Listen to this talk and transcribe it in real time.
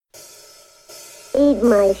Eat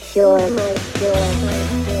my short, my short, my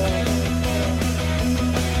short.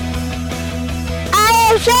 I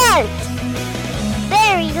am short!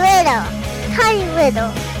 Very little, tiny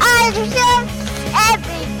little. I am short!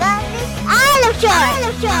 Everybody, I am short!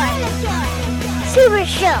 Super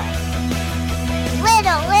short!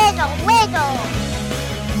 Little, little, little!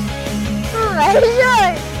 I am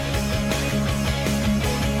short!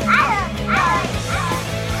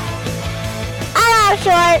 I am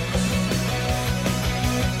short!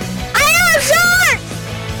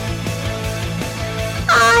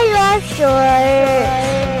 I love short.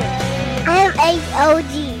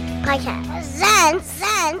 MHOG podcast. Zen,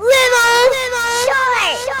 little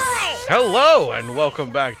short. Hello and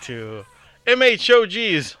welcome back to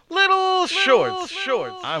MHOG's Little Shorts.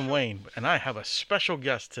 I'm Wayne and I have a special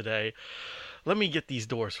guest today. Let me get these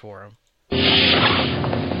doors for him.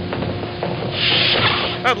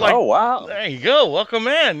 Oh, wow. There you go. Welcome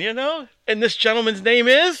in, And this gentleman's name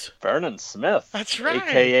is? Vernon Smith. That's right.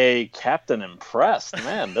 AKA Captain Impressed.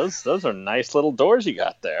 Man, those are nice little doors you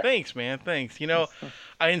got there. Thanks, man. Thanks.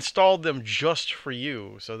 I installed them just for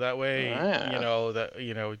you. So that way,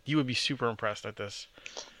 you would be super impressed at this.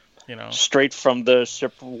 Straight from the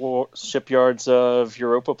shipyards of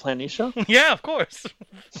Europa Planitia? Yeah, of course.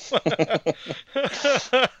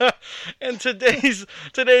 And today's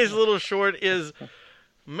little short is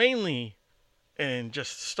mainly and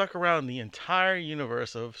just stuck around the entire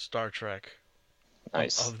universe of Star Trek.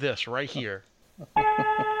 Nice. Of this right here. Space,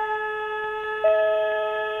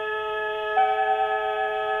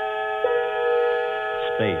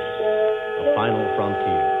 the final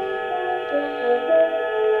frontier.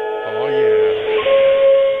 Oh, yeah.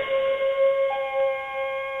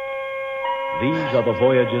 These are the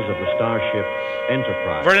voyages of the starship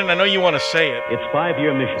Enterprise. Vernon, I know you want to say it. Its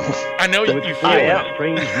 5-year mission. I know to you explore feel it.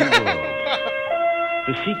 strange new worlds.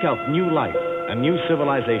 To seek out new life and new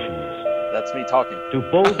civilizations. That's me talking. To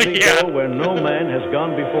boldly Yeah. go where no man has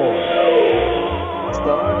gone before.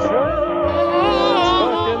 Star Trek.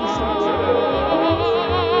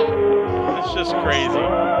 It's just crazy.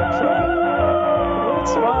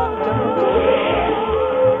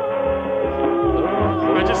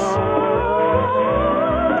 I just...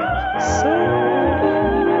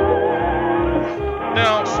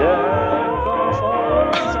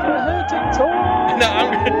 Now,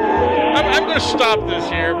 I'm going to stop this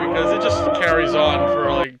here because it just carries on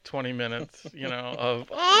for like 20 minutes, of...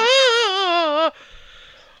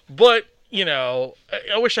 But,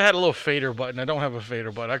 I wish I had a little fader button. I don't have a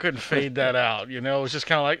fader button. I couldn't fade that out, It's just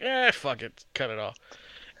kind of like, fuck it, cut it off.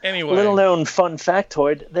 Anyway. Little known fun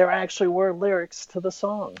factoid, there actually were lyrics to the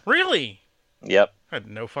song. Really? Yep. I had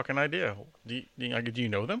no fucking idea. Do you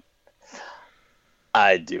know them?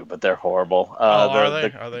 I do, but they're horrible. Are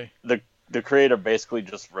they? The creator basically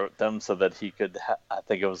just wrote them so that he could, I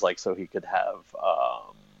think it was like so he could have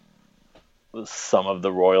some of the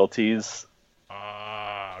royalties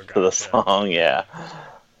Gotcha. to the song, yeah.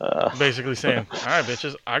 Basically saying, all right,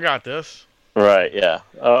 bitches, I got this. Right, yeah.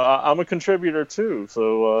 I'm a contributor too,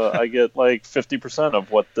 so I get like 50%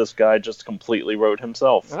 of what this guy just completely wrote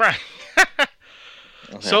himself. Right.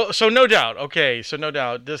 So no doubt. Okay, so no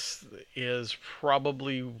doubt this is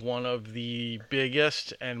probably one of the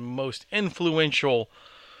biggest and most influential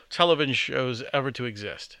television shows ever to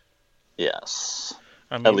exist. Yes.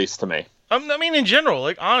 At least to me. In general,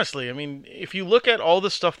 like honestly, if you look at all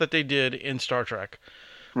the stuff that they did in Star Trek,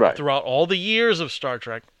 right, throughout all the years of Star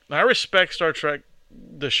Trek, I respect Star Trek,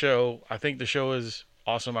 the show. I think the show is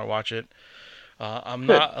awesome. I watch it. I'm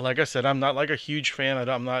not, like I said, I'm not like a huge fan. I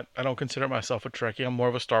don't consider myself a Trekkie. I'm more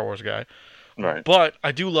of a Star Wars guy. Right. But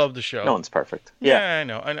I do love the show. No one's perfect. Yeah, I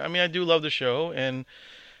know. I do love the show, and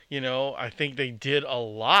I think they did a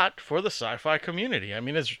lot for the sci-fi community.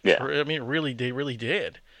 They really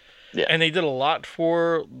did. Yeah. And they did a lot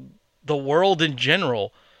for the world in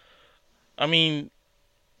general.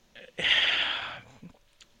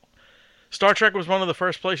 Star Trek was one of the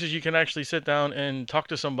first places you can actually sit down and talk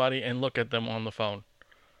to somebody and look at them on the phone.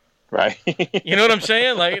 Right. You know what I'm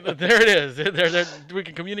saying? Like, there it is. We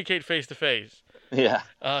can communicate face to face. Yeah.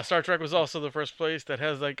 Star Trek was also the first place that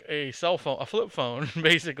has like a cell phone, a flip phone,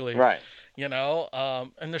 basically. Right.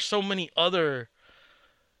 And there's so many other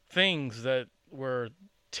things that were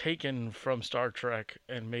taken from Star Trek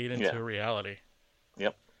and made into reality.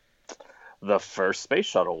 Yep. The first space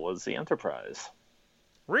shuttle was the Enterprise.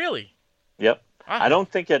 Really? Yep. I don't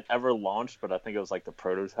think it ever launched, but I think it was like the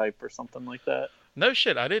prototype or something like that. No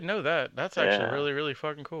shit, I didn't know that. That's actually really, really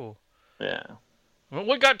fucking cool. Yeah.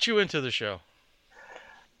 What got you into the show?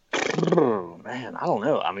 Man, I don't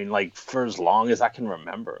know. For as long as I can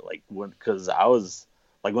remember, because I was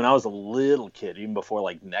like when I was a little kid, even before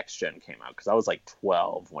like Next Gen came out, because I was like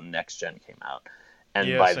 12 when Next Gen came out, and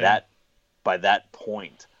Yeah, by same. that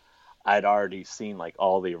point, I'd already seen like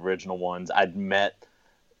all the original ones. I'd met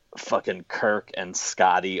fucking Kirk and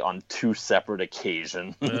Scotty on 2 separate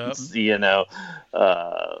occasions. Yep. You know,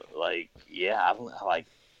 like yeah, like.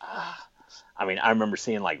 I mean, I remember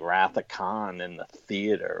seeing like Wrath of Khan in the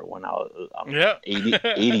theater when I'm Yeah.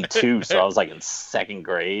 82, so I was like in 2nd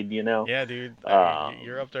grade, you know. Yeah, dude.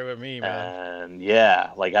 You're up there with me, man. And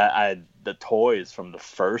yeah, like I had the toys from the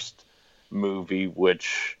first movie,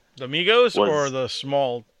 which The Migos was or the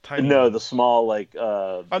small, tiny no, ones? the small like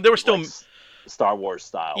They were still. like Star Wars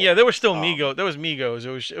style. Yeah, there were still Migos. There was Migos.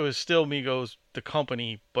 It was still Migos, the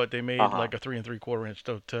company, but they made Uh-huh. like a 3 3/4 inch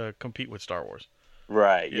to compete with Star Wars.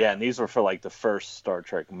 Right. Yeah. Yeah, and these were for like the first Star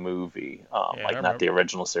Trek movie, Yeah, I like remember- not the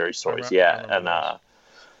original series toys. I Yeah, remember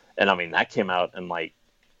and I mean that came out in like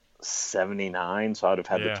 79, so I'd have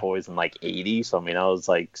had Yeah. the toys in like 80. So I mean I was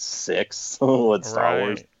like 6 with Star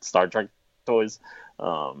Wars, Right. Star Trek toys.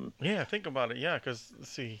 Yeah, think about it. Yeah, because let's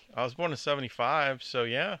see, I was born in '75, so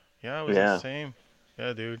yeah, it was Yeah. the same.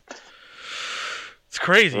 Yeah, dude. It's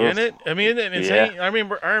crazy, Ugh. isn't it? I mean, it's Yeah. I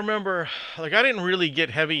remember, like, I didn't really get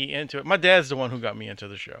heavy into it. My dad's the one who got me into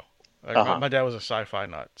the show. Like, Uh-huh. my dad was a sci-fi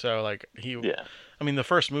nut, so like Yeah. I mean, the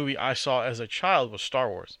first movie I saw as a child was Star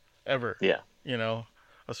Wars, ever. Yeah. You know,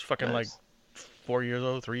 I was fucking like Nice. 4 years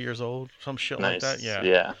old, 3 years old, some shit like Nice. that. Yeah.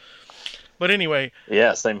 Yeah. But anyway,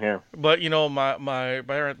 Yeah. Same here. but you know,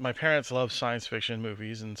 my parents love science fiction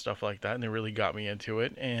movies and stuff like that, and they really got me into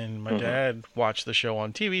it. And my Mhm. dad watched the show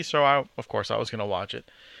on TV, so of course I was gonna watch it.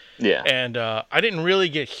 Yeah. And I didn't really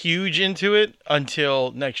get huge into it until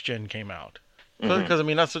Next Gen came out, because Mhm. I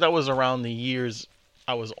mean that was around the years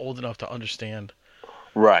I was old enough to understand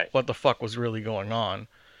Right. what the fuck was really going on.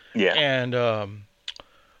 Yeah. And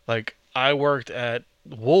like I worked at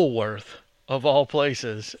Woolworth of all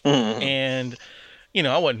places, Mhm. and you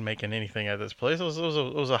know I wasn't making anything at this place. It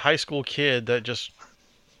was a high school kid that just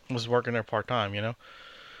was working there part time, you know.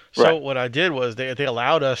 So Right. what I did was they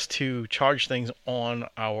allowed us to charge things on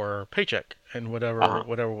our paycheck, and Uh-huh.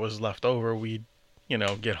 whatever was left over, we'd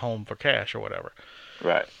get home for cash or whatever.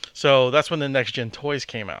 Right. So that's when the Next Gen toys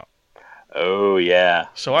came out. Oh yeah.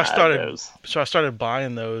 So I Had started those. so I started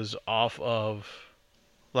buying those off of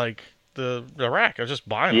like the rack. I was just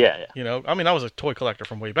buying Yeah, them. yeah. You know, I mean, I was a toy collector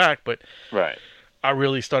from way back, but Right. I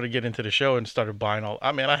really started getting into the show and started buying all.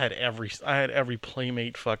 I mean, I had every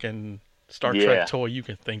Playmate fucking Star Yeah. Trek toy you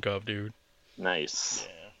can think of, dude. Nice.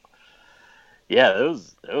 Yeah,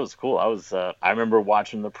 it was cool. I remember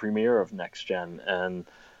watching the premiere of Next Gen, and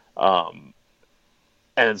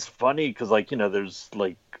it's funny because like there's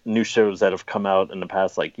like new shows that have come out in the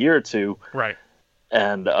past like year or two, Right.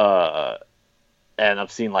 and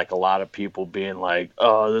I've seen like a lot of people being like,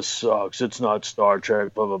 oh, this sucks, it's not Star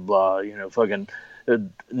Trek, blah blah blah, fucking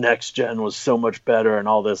Next Gen was so much better and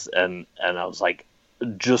all this, and I was like,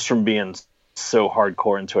 just from being so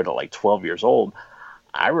hardcore into it at like 12 years old,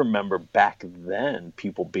 I remember back then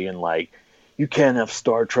people being like, you can't have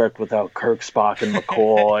Star Trek without Kirk, Spock, and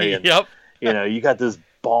McCoy, and Yep. you got this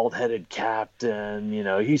bald-headed captain,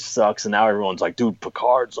 he sucks, and now everyone's like, dude,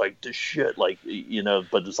 Picard's like this shit, like,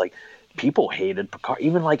 but it's like people hated Picard,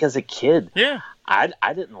 even like as a kid. Yeah. I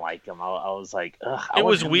didn't like him. I was like, ugh, It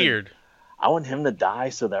was weird. I want him to die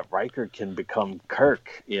so that Riker can become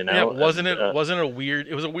Kirk, Yeah. Wasn't and, it? Wasn't it a weird?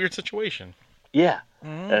 It was a weird situation. Yeah,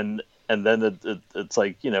 Mhm. and then it's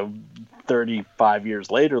like 35 years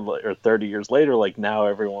later or 30 years later, like now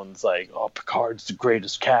everyone's like, oh, Picard's the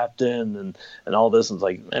greatest captain and all this, and it's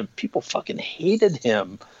like, man, people fucking hated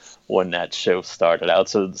him when that show started out.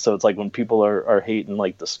 So it's like when people are hating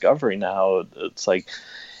like Discovery now, it's like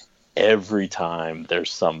every time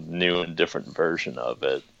there's some new and different version of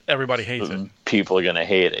it, Everybody hates it. people are gonna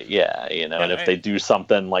hate it. Yeah, and if they do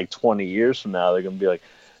something like 20 years from now, they're gonna be like,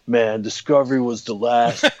 man, Discovery was the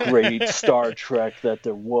last great Star Trek that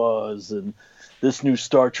there was, and this new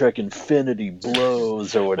Star Trek Infinity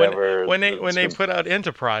blows or whatever. When they put out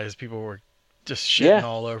Enterprise, people were just shitting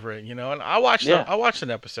all over it, And I watched I watched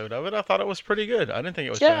an episode of it. I thought it was pretty good. I didn't think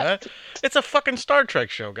it was bad. It's a fucking Star Trek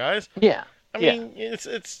show, guys. Yeah. I mean,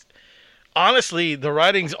 it's honestly, the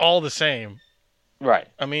writing's all the same. Right.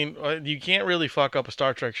 I mean, you can't really fuck up a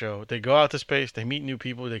Star Trek show. They go out to space, they meet new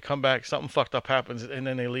people, they come back, something fucked up happens, and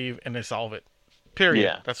then they leave and they solve it. Period.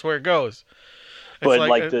 Yeah. That's where it goes. It's But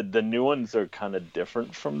like the new ones are kind of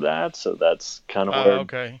different from that, so that's kind of where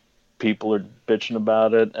okay. people are bitching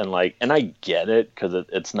about it, and I get it, because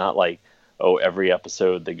it's not like, oh, every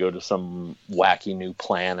episode they go to some wacky new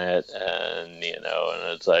planet, and and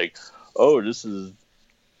it's like, oh, this is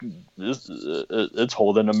it's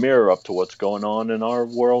holding a mirror up to what's going on in our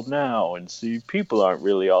world now, and see, people aren't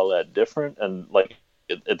really all that different, and like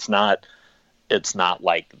it's not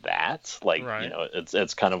like that. Like, Right. you know,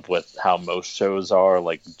 it's kind of with how most shows are,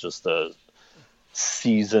 like just a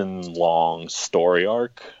season long story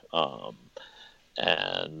arc.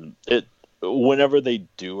 And it, whenever they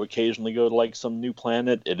do occasionally go to like some new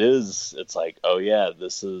planet, it's like, oh yeah,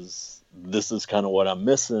 this is kind of what I'm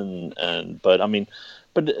missing. But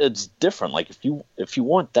it's different. Like if you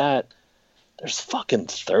want that, there's fucking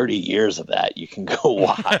 30 years of that you can go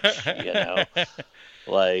watch, you know.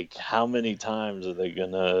 Like, how many times are they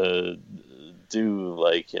gonna do,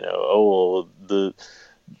 like, you know, oh, the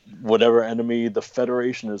whatever enemy the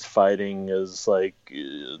Federation is fighting is like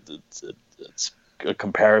it's a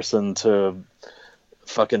comparison to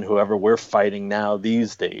fucking whoever we're fighting now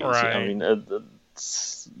these days. Right. I mean,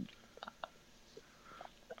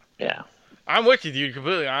 yeah. I'm with you, dude,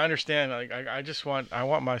 completely. I understand. Like, I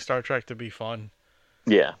want my Star Trek to be fun.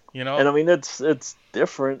 Yeah. You know? And I mean, it's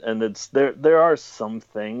different, and there are some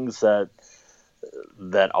things that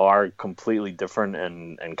are completely different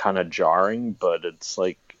and kind of jarring, but it's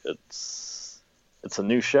like it's a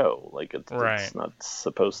new show. Like it's not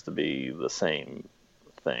supposed to be the same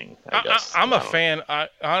thing, I guess. I'm a fan.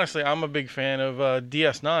 Honestly, I'm a big fan of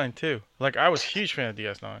DS9 too. Like, I was a huge fan of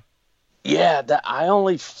DS9. Yeah, that I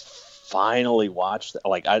only finally watched.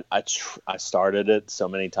 Like I started it so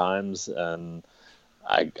many times, and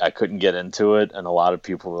I couldn't get into it, and a lot of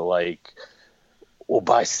people were like, well,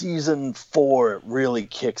 by season 4 it really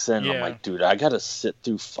kicks in. Yeah. I'm like, dude, I gotta sit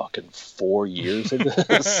through fucking 4 years of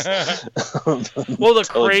this. Well,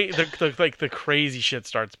 the crazy shit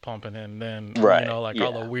starts pumping in, then right, you know, like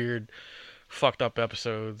all the weird fucked up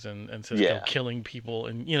episodes and Cisco killing people,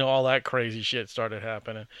 and you know, all that crazy shit started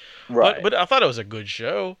happening. Right. But I thought it was a good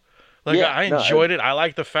show. Like, I enjoyed it. I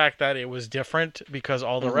liked the fact that it was different because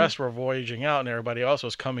all the rest were voyaging out and everybody else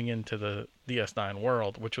was coming into the DS9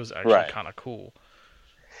 world, which was actually kind of cool.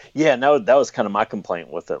 Yeah, no, that was kind of my complaint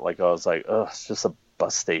with it. Like, I was like, oh, it's just a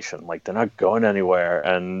bus station. Like, they're not going anywhere.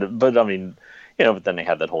 But I mean, you know, but then they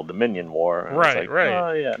had that whole Dominion War. And right, it's like, right.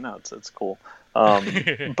 Oh, yeah, no, it's cool.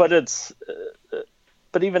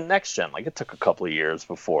 But even Next Gen, like, it took a couple of years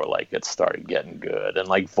before, like, it started getting good. And,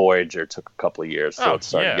 like, Voyager took a couple of years till it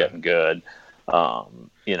started getting good.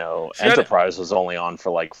 You know, see, Enterprise was only on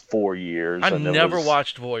for, like, 4 years. I never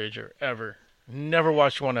watched Voyager, ever. Never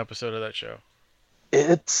watched one episode of that show.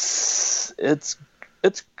 It's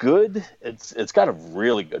good. It's got a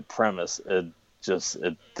really good premise. It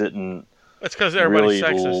didn't. It's because everybody's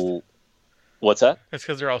really sexist. What's that? It's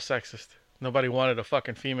because they're all sexist. Nobody wanted a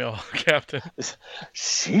fucking female captain.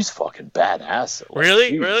 She's fucking badass. Like,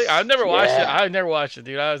 really? I've never watched it. I've never watched it,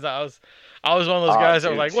 dude. I was one of those guys that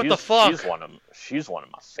were like, "What the fuck?" She's one of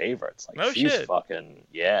my favorites. Like, no she's shit. Fucking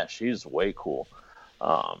she's way cool.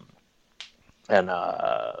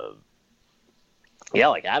 Yeah,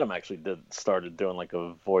 like Adam actually started doing like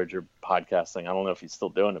a Voyager podcast thing. I don't know if he's still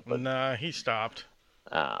doing it, but nah, he stopped.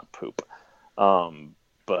 Poop.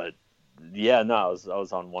 But yeah, no, I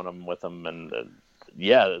was on one of them with him, and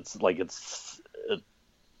it's like it's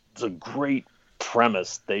a great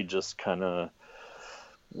premise. They just kind of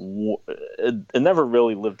it never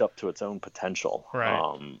really lived up to its own potential.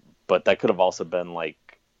 Right. But that could have also been like,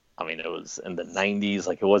 I mean, it was in the 90s.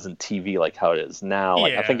 Like, it wasn't TV like how it is now.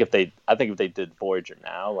 Like, I think if they did Voyager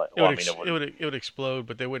now, like, it would explode,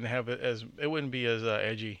 but they wouldn't have it wouldn't be as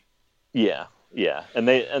edgy. Yeah.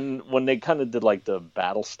 And when they kind of did like the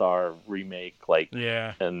Battlestar remake, like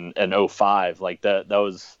in 05, like that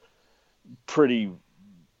was pretty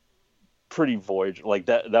Voyager. Like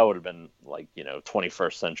that would have been like, you know,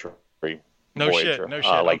 21st century. No Voyager. No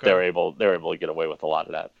shit. Like, okay. they're able to get away with a lot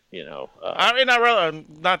of that, you know. I mean, I really,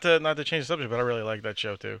 not to change the subject, but I really like that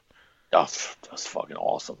show too. Oh, that's fucking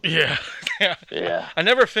awesome. Yeah. I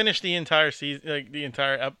never finished the entire season, like the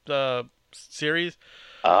entire series.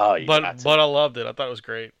 Oh, but I loved it. I thought it was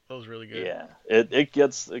great. It was really good. Yeah, it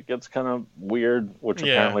gets kind of weird, which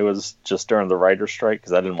apparently was just during the writer's strike,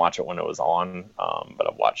 because I didn't watch it when it was on, but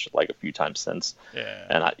I've watched it like a few times since. Yeah,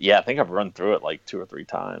 and I think I've run through it like 2 or 3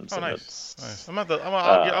 times. Oh, and nice.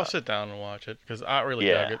 I'll sit down and watch it because I really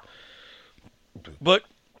dug it. But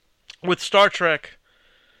with Star Trek,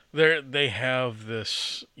 they have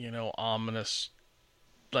this, you know, ominous,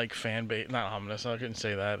 like, fan base. Not ominous, I couldn't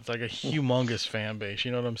say that. It's like a humongous fan base,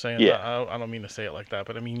 you know what I'm saying? Yeah. I don't mean to say it like that,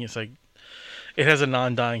 but I mean, it's like, it has a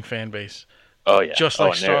non-dying fan base. Oh yeah. Just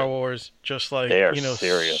like Star Wars, just like, you know,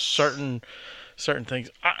 serious. certain things.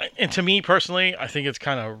 And to me personally, I think it's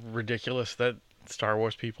kind of ridiculous that Star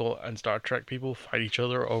Wars people and Star Trek people fight each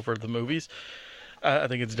other over the movies. I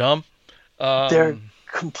think it's dumb. They're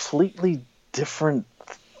completely different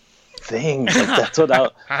things. Like, that's what I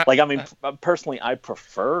like. I mean, personally, I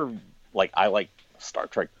prefer I like Star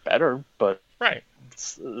Trek better, but Right.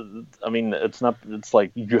 I mean, it's not. It's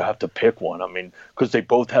like you have to pick one. I mean, because they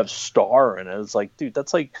both have star in it. It's like, dude,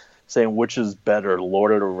 that's like saying which is better,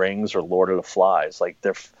 Lord of the Rings or Lord of the Flies. Like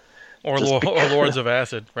they're or Lords of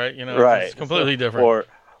Acid, right? You know, right. It's completely different.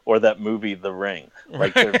 Or that movie, The Ring.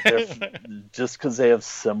 Like they're just because they have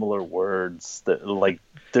similar words, that like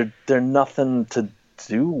they're nothing to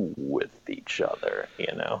do with each other.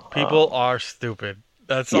 You know, people are stupid.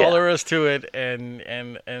 That's all there is to it. And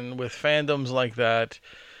with fandoms like that,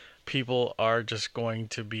 people are just going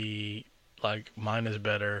to be like, mine is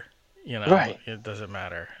better. You know, right. It doesn't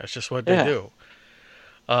matter. That's just what they do.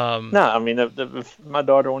 No, I mean, if my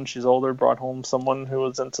daughter, when she's older, brought home someone who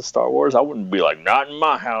was into Star Wars, I wouldn't be like, not in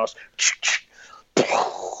my house.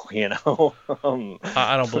 You know?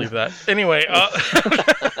 I don't believe that. Anyway,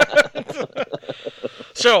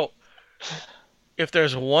 so if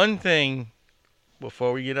there's one thing,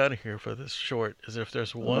 before we get out of here for this short, is if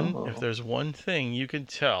there's one thing you can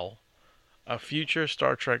tell a future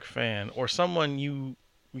Star Trek fan or someone you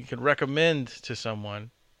could recommend to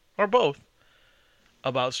someone, or both,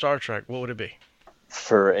 about Star Trek, what would it be?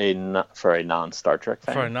 For a non-Star Trek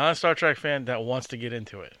fan? For a non-Star Trek fan that wants to get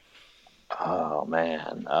into it. Oh,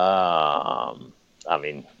 man. I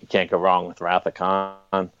mean, you can't go wrong with Wrath of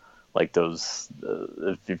Khan. Like those,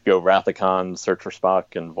 if you go Wrath of Khan, Search for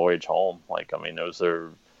Spock, and Voyage Home, like, I mean, those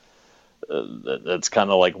are, that's kind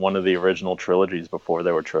of like one of the original trilogies before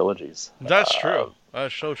there were trilogies. That's true.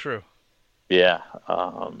 That's so true. Yeah.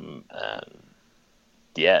 And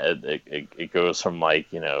yeah, it goes from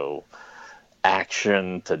like, you know,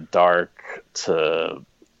 action to dark to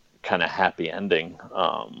kind of happy ending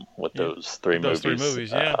with those three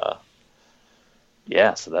movies.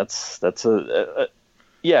 Yeah, so that's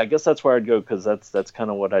yeah, I guess that's where I'd go, because that's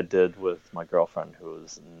kind of what I did with my girlfriend, who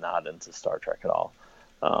was not into Star Trek at all.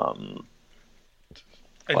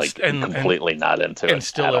 Completely not into it. And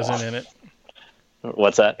still isn't in it.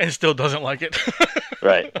 What's that? And still doesn't like it.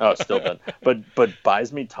 Right. Oh, still doesn't. But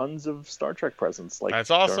buys me tons of Star Trek presents, like,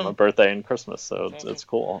 that's awesome, during my birthday and Christmas. So it's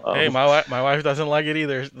cool. Hey, my wife doesn't like it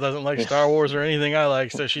either. Doesn't like Star Wars or anything I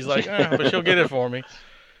like. So she's like, but she'll get it for me.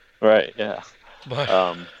 Right. Yeah.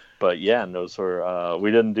 But yeah, and those were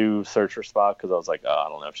we didn't do Search for Spock because I was like, I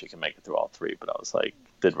don't know if she can make it through all three. But I was like,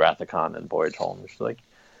 did Wrath of Khan and Voyage Home. And she's like,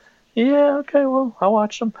 yeah, okay, well, I'll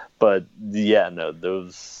watch them. But yeah, no,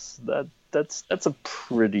 that's a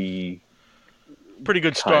pretty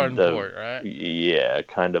good starting point, right? Yeah,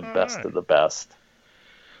 kind of best of the best.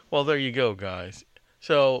 Well, there you go, guys.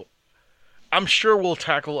 So I'm sure we'll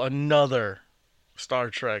tackle another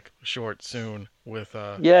Star Trek short soon with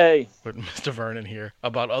Mr. Vernon here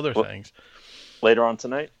about other things. Later on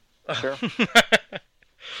tonight? Sure.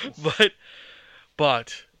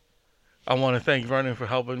 But I want to thank Vernon for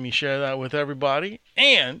helping me share that with everybody.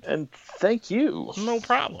 And thank you. No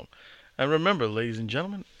problem. And remember, ladies and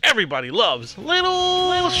gentlemen, everybody loves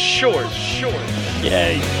little shorts.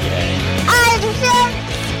 Yay. I love shorts.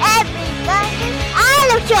 Everybody. I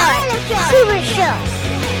love shorts. Super shorts.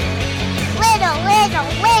 Wiggle.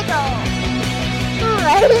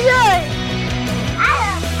 I love shorts.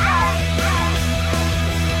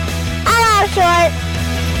 I love shorts.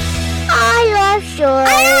 I love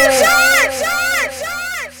shorts.